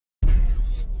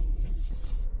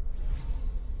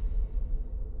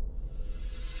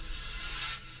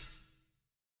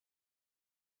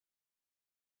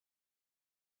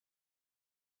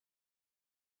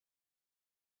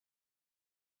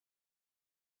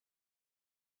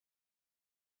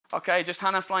Okay, just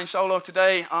Hannah flying solo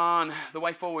today on the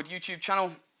Way Forward YouTube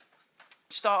channel.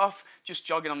 Start off just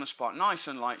jogging on the spot, nice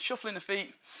and light, shuffling the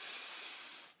feet,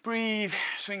 breathe,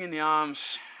 swinging the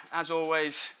arms. As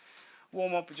always,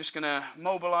 warm up, we're just gonna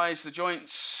mobilize the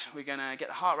joints, we're gonna get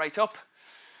the heart rate up,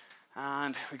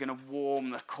 and we're gonna warm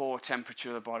the core temperature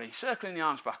of the body, circling the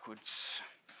arms backwards.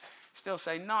 Still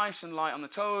stay nice and light on the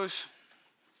toes,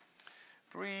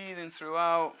 breathing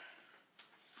throughout.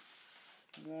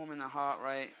 Warming the heart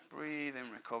rate,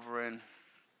 breathing, recovering.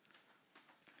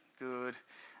 Good.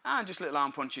 And just little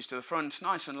arm punches to the front,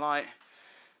 nice and light.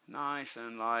 Nice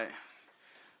and light.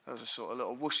 Those are sort of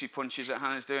little whooshy punches that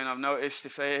Hannah's doing, I've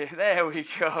noticed. There we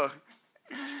go.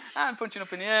 And punching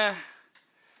up in the air.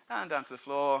 And down to the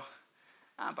floor.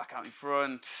 And back out in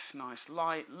front. Nice,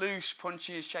 light, loose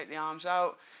punches. Shake the arms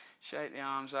out. Shake the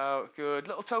arms out. Good.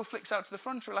 Little toe flicks out to the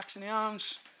front, relaxing the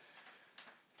arms.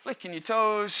 Flicking your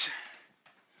toes.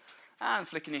 And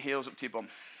flicking your heels up to your bum.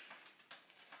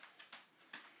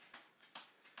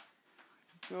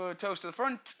 Good, toes to the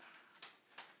front.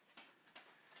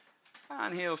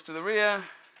 And heels to the rear.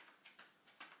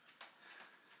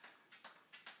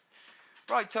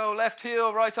 Right toe, left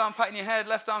heel, right arm patting your head,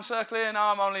 left arm circling.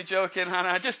 I'm only joking,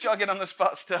 Hannah. Just jogging on the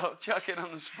spot still, jogging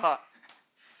on the spot.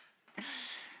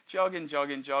 Jogging,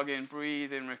 jogging, jogging,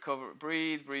 breathe in, recover,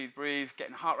 breathe, breathe, breathe.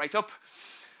 Getting the heart rate up.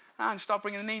 And start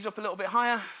bringing the knees up a little bit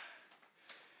higher.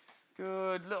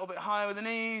 Good, a little bit higher with the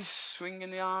knees,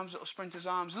 swinging the arms, little sprinter's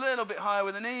arms, a little bit higher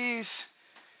with the knees.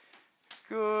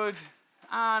 Good,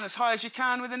 and as high as you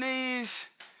can with the knees.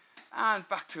 And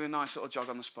back to a nice little jog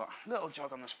on the spot, little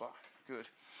jog on the spot, good.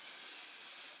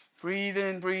 Breathe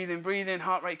in, breathe in, breathe in,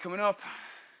 heart rate coming up.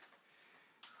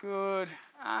 Good,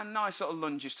 and nice little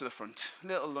lunges to the front,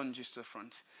 little lunges to the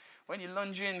front. When you're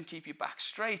lunging, keep your back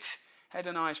straight, head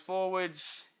and eyes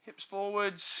forwards, hips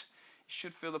forwards.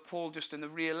 Should feel the pull just in the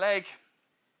rear leg,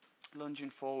 lunging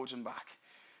forwards and back.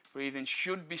 Breathing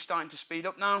should be starting to speed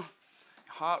up now.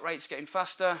 Heart rate's getting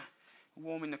faster,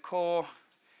 warming the core,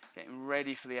 getting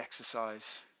ready for the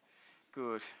exercise.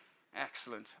 Good,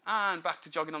 excellent. And back to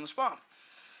jogging on the spot.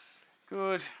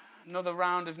 Good, another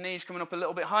round of knees coming up a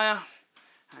little bit higher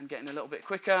and getting a little bit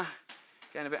quicker,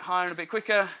 getting a bit higher and a bit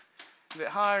quicker, a bit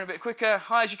higher and a bit quicker,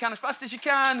 high as you can, as fast as you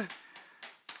can.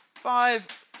 5,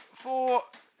 4,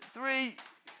 3,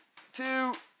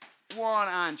 2, 1,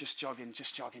 and just jogging,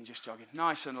 just jogging, just jogging.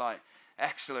 Nice and light.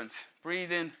 Excellent.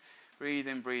 Breathe in, breathe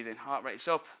in, breathe in. Heart rate's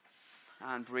up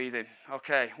and breathe in.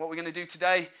 Okay, what we're going to do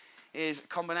today is a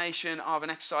combination of an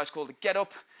exercise called a get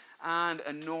up and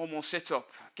a normal sit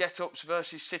up. Get ups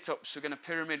versus sit ups. We're going to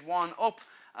pyramid one up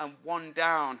and one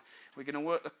down. We're going to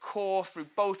work the core through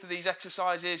both of these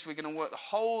exercises. We're going to work the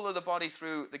whole of the body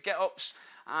through the get ups,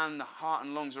 and the heart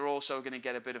and lungs are also going to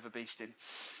get a bit of a beasting.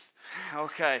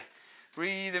 Okay,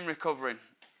 breathing, recovering.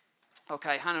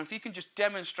 Okay, Hannah, if you can just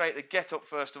demonstrate the get up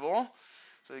first of all.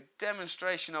 So the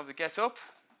demonstration of the get up,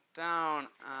 down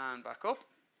and back up.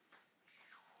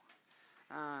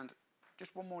 And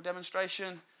just one more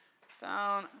demonstration,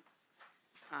 down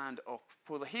and up.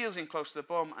 Pull the heels in close to the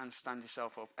bum and stand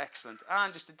yourself up. Excellent.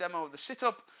 And just a demo of the sit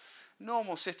up,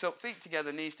 normal sit up, feet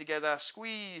together, knees together,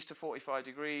 squeeze to 45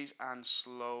 degrees and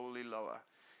slowly lower.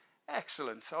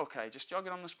 Excellent. Okay, just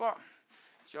jogging on the spot.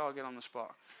 Jogging on the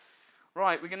spot.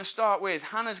 Right, we're going to start with,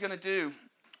 Hannah's going to do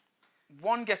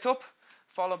one get up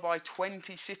followed by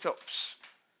 20 sit-ups.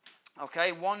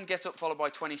 Okay, one get up followed by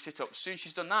 20 sit-ups. As soon as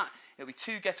she's done that, it'll be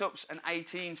 2 get-ups and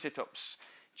 18 sit-ups.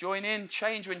 Join in,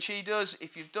 change when she does.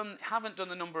 If you haven't done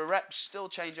the number of reps, still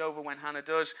change over when Hannah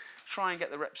does. Try and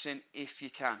get the reps in if you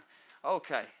can.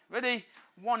 Okay, ready?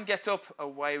 One get up,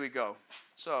 away we go.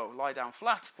 So lie down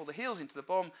flat, pull the heels into the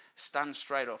bum, stand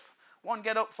straight up. One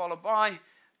get up followed by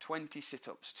 20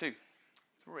 sit-ups. 2,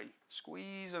 3,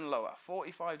 squeeze and lower,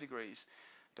 45 degrees.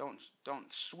 Don't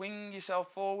swing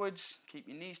yourself forwards, keep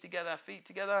your knees together, feet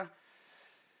together.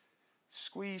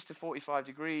 Squeeze to 45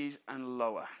 degrees and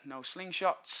lower. No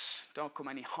slingshots, don't come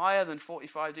any higher than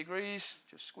 45 degrees.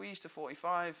 Just squeeze to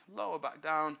 45, lower back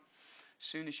down. As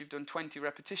soon as you've done 20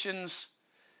 repetitions,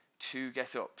 2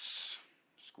 get-ups.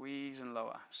 Squeeze and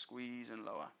lower, squeeze and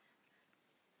lower.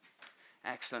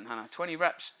 Excellent, Hannah. 20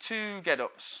 reps, 2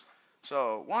 get-ups.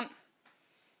 So 1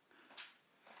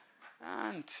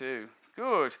 and 2.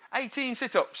 Good. 18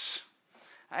 sit-ups.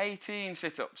 18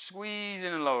 sit-ups.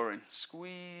 Squeezing and lowering.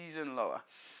 Squeeze and lower.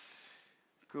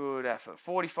 Good effort.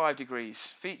 45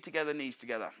 degrees. Feet together, knees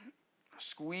together.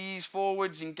 Squeeze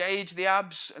forwards, engage the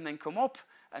abs, and then come up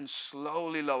and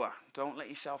slowly lower. Don't let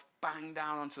yourself bang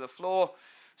down onto the floor.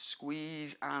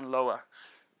 Squeeze and lower.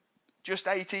 Just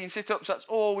 18 sit-ups, that's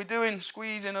all we're doing.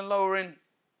 Squeezing and lowering.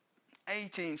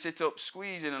 18 sit-ups,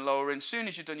 squeeze in and lower in. As soon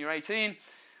as you've done your 18,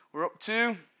 we're up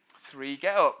to 3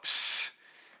 get-ups.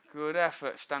 Good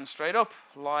effort. Stand straight up,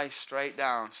 lie straight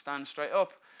down. Stand straight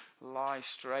up, lie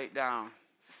straight down.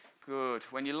 Good.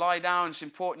 When you lie down, it's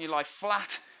important you lie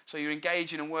flat, so you're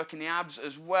engaging and working the abs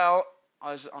as well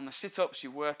as on the sit-ups,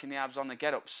 you're working the abs on the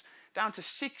get-ups. Down to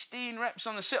 16 reps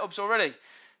on the sit-ups already.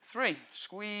 3,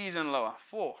 squeeze and lower.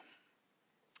 4,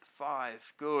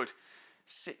 5, good.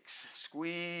 6,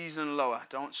 squeeze and lower.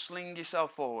 Don't sling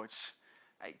yourself forwards.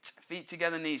 8, feet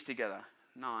together, knees together.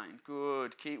 9,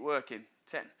 good. Keep working.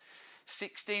 10,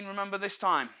 16, remember this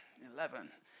time. 11,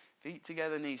 feet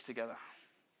together, knees together.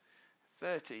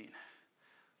 13,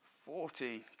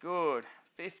 14, good.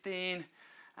 15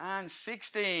 and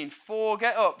 16. 4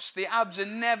 get-ups. The abs are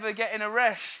never getting a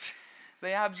rest.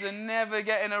 The abs are never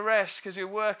getting a rest because you're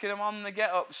working them on the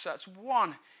get-ups. That's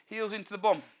 1. Heels into the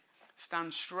bum.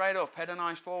 Stand straight up. Head and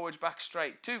eyes forwards, back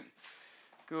straight. 2.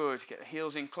 Good. Get the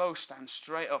heels in close. Stand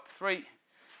straight up. 3.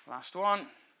 Last one.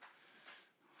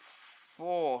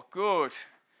 4. Good.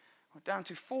 We're down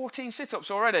to 14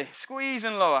 sit-ups already. Squeeze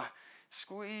and lower.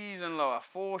 Squeeze and lower.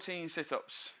 14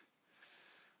 sit-ups.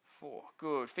 4.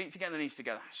 Good. Feet together, knees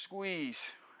together.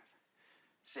 Squeeze.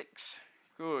 6.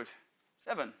 Good.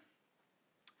 7.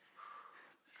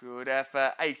 Good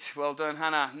effort. 8. Well done,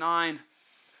 Hannah. 9.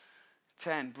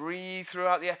 10. Breathe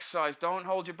throughout the exercise. Don't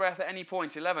hold your breath at any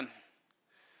point. 11.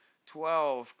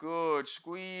 12. Good.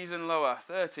 Squeeze and lower.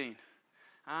 13.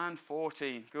 And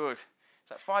 14. Good. Is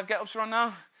that 5 get-ups we're on now?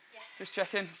 Yeah. Just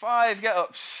checking. 5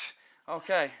 get-ups.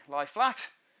 Okay. Lie flat.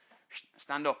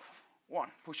 Stand up. 1.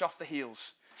 Push off the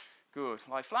heels. Good.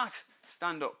 Lie flat.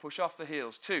 Stand up. Push off the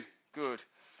heels. 2. Good.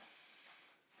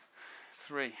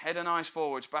 3. Head and eyes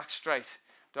forwards. Back straight.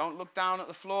 Don't look down at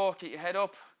the floor. Keep your head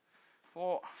up.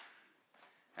 4.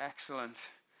 Excellent.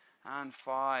 And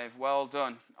 5. Well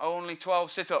done. Only 12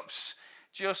 sit-ups.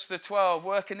 Just the 12.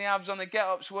 Working the abs on the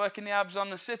get-ups. Working the abs on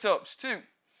the sit-ups. 2.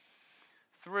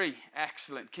 3.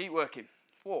 Excellent. Keep working.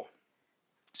 4.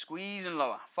 Squeeze and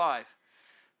lower. 5.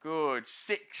 Good.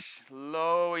 6.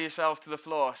 Lower yourself to the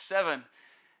floor. 7.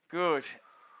 Good.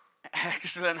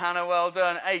 Excellent, Hannah. Well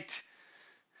done. 8.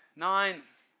 9.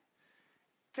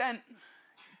 10.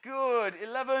 Good.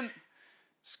 11.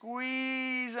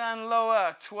 Squeeze and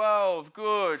lower. 12.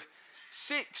 Good.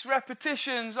 6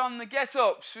 repetitions on the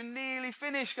get-ups. We're nearly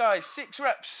finished, guys. 6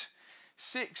 reps.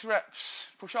 6 reps.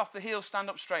 Push off the heels. Stand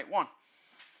up straight. 1.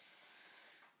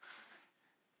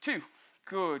 2.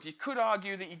 Good. You could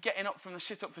argue that you're getting up from the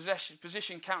sit-up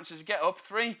position counts as a get-up.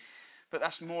 3. But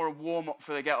that's more a warm-up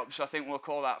for the get-up, so I think we'll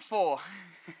call that 4.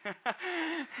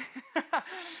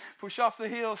 Push off the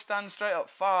heels. Stand straight up.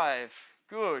 5.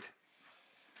 Good.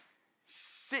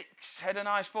 6. Head and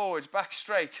eyes forwards. Back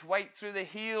straight. Weight through the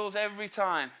heels every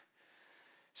time.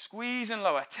 Squeeze and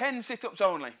lower. 10 sit-ups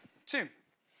only. 2.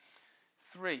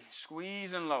 3.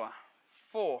 Squeeze and lower.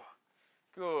 4.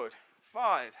 Good.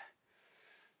 5.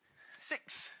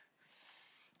 6.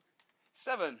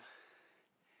 7.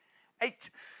 8.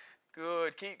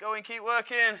 Good. Keep going. Keep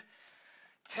working.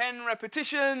 10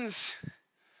 repetitions.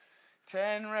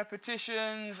 10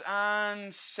 repetitions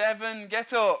and 7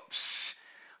 get-ups.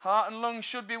 Heart and lungs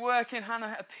should be working.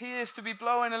 Hannah appears to be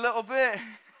blowing a little bit.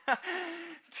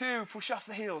 2. Push off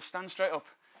the heels. Stand straight up.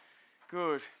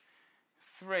 Good.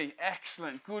 3.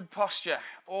 Excellent. Good posture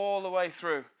all the way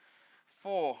through.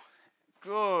 4.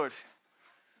 Good.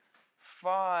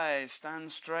 5.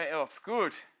 Stand straight up.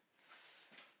 Good.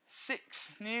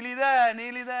 6. Nearly there.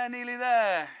 Nearly there. Nearly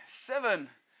there. 7.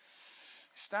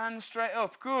 Stand straight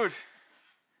up. Good.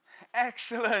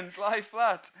 Excellent. Lie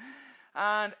flat.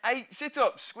 And 8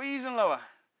 sit-ups. Squeeze and lower.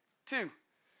 2.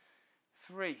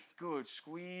 3. Good.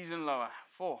 Squeeze and lower.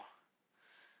 4.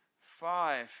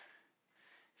 5.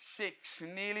 6.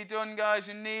 Nearly done, guys.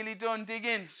 You're nearly done. Dig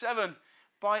in. 7.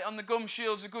 Bite on the gum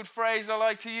shield's a good phrase I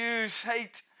like to use.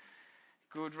 8.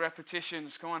 Good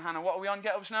repetitions. Come on, Hannah. What are we on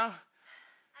get-ups now?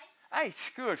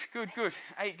 8. Good, good, good.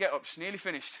 8 get-ups. Nearly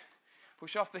finished.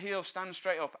 Push off the heels. Stand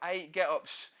straight up. 8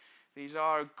 get-ups. These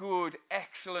are a good,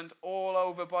 excellent,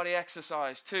 all-over body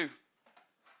exercise. 2.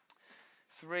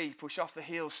 3. Push off the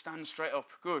heels. Stand straight up.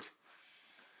 Good.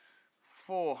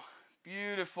 4.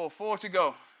 Beautiful. 4 to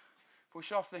go.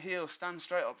 Push off the heels. Stand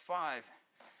straight up. 5.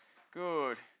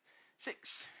 Good.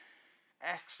 6.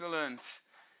 Excellent.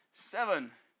 7.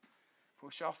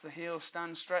 Push off the heels.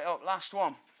 Stand straight up. Last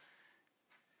one.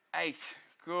 8.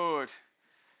 Good.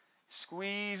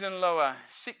 Squeeze and lower.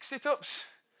 6 sit-ups.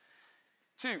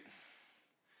 2.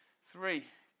 3.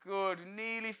 Good.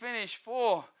 Nearly finished.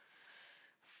 4.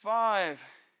 5.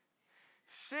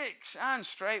 6. And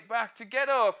straight back to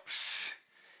get-ups.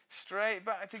 Straight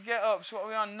back to get-ups. What are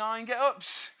we on? 9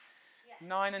 get-ups? Yeah.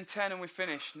 9 and 10 and we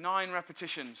finish. 9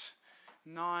 repetitions.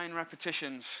 9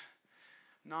 repetitions.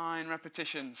 9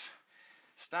 repetitions.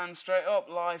 Stand straight up,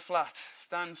 lie flat.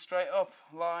 Stand straight up,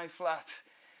 lie flat.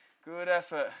 Good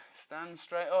effort. Stand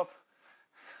straight up,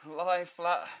 lie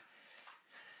flat.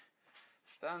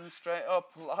 Stand straight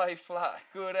up, lie flat.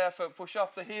 Good effort. Push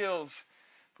off the heels.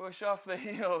 Push off the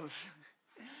heels.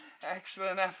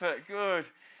 Excellent effort. Good.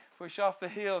 Push off the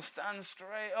heels. Stand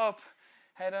straight up.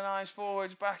 Head and eyes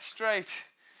forwards, back straight.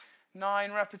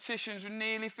 9 repetitions. We're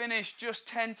nearly finished. Just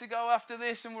 10 to go after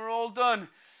this and we're all done.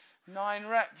 9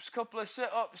 reps, couple of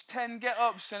sit-ups, 10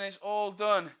 get-ups, and it's all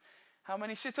done. How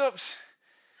many sit-ups?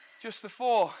 Just the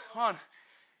 4. 1,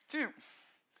 2,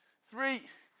 3,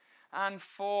 and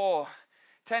 4.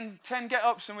 10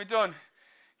 get-ups and we're done.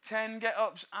 10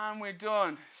 get-ups and we're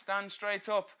done. Stand straight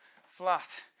up,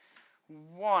 flat.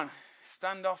 1,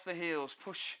 stand off the heels,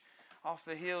 push off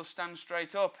the heels, stand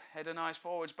straight up, head and eyes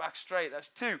forwards, back straight. That's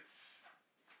 2.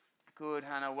 Good,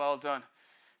 Hannah, well done.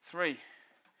 3.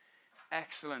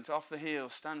 Excellent, off the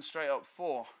heels, stand straight up.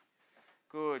 4.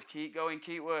 Good, keep going,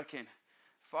 keep working.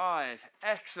 5.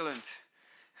 Excellent.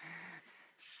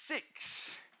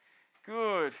 6.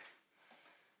 Good.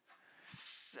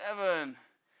 7.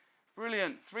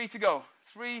 Brilliant. 3 to go.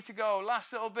 3 to go.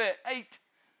 Last little bit. 8.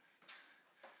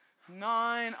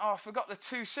 9. Oh, I forgot the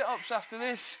 2 sit-ups after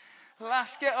this.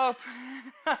 Last get up.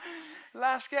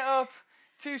 Last get up.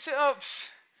 2 sit-ups.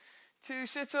 2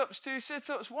 sit-ups. 2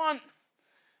 sit-ups. 1,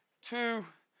 2,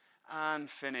 and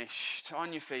finished.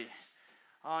 On your feet.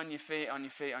 On your feet, on your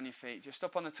feet, on your feet. Just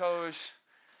up on the toes.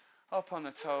 Up on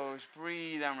the toes.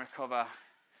 Breathe and recover.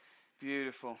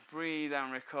 Beautiful. Breathe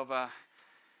and recover.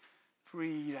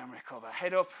 Breathe and recover.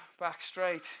 Head up, back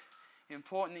straight.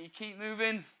 Important that you keep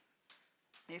moving.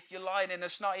 If you're lying in a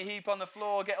snotty heap on the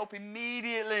floor, get up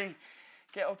immediately.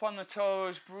 Get up on the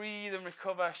toes. Breathe and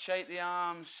recover. Shake the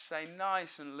arms. Stay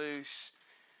nice and loose.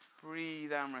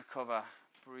 Breathe and recover.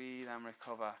 Breathe and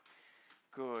recover.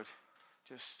 Good.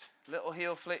 Just little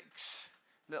heel flicks,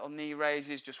 little knee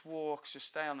raises, just walks, just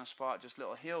stay on the spot, just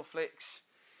little heel flicks.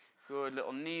 Good,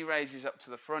 little knee raises up to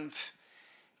the front.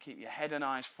 Keep your head and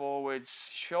eyes forwards,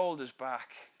 shoulders back,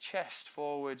 chest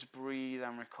forwards, breathe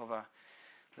and recover.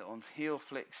 Little heel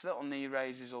flicks, little knee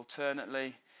raises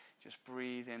alternately, just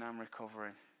breathing and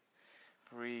recovering.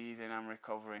 Breathing and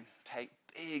recovering. Take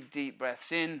big deep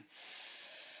breaths in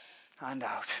and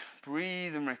out.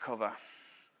 Breathe and recover.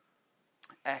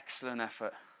 Excellent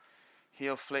effort.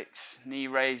 Heel flicks, knee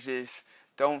raises.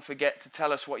 Don't forget to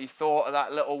tell us what you thought of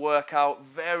that little workout.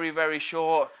 Very, very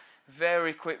short,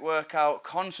 very quick workout.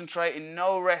 Concentrating,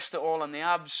 no rest at all on the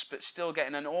abs, but still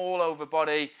getting an all-over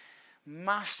body.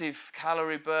 Massive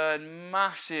calorie burn,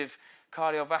 massive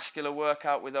cardiovascular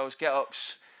workout with those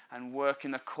get-ups and working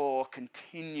the core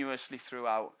continuously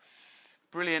throughout.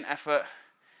 Brilliant effort.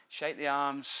 Shake the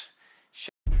arms.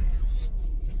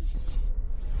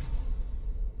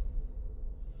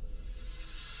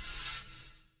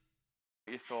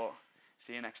 Your thought.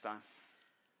 See you next time.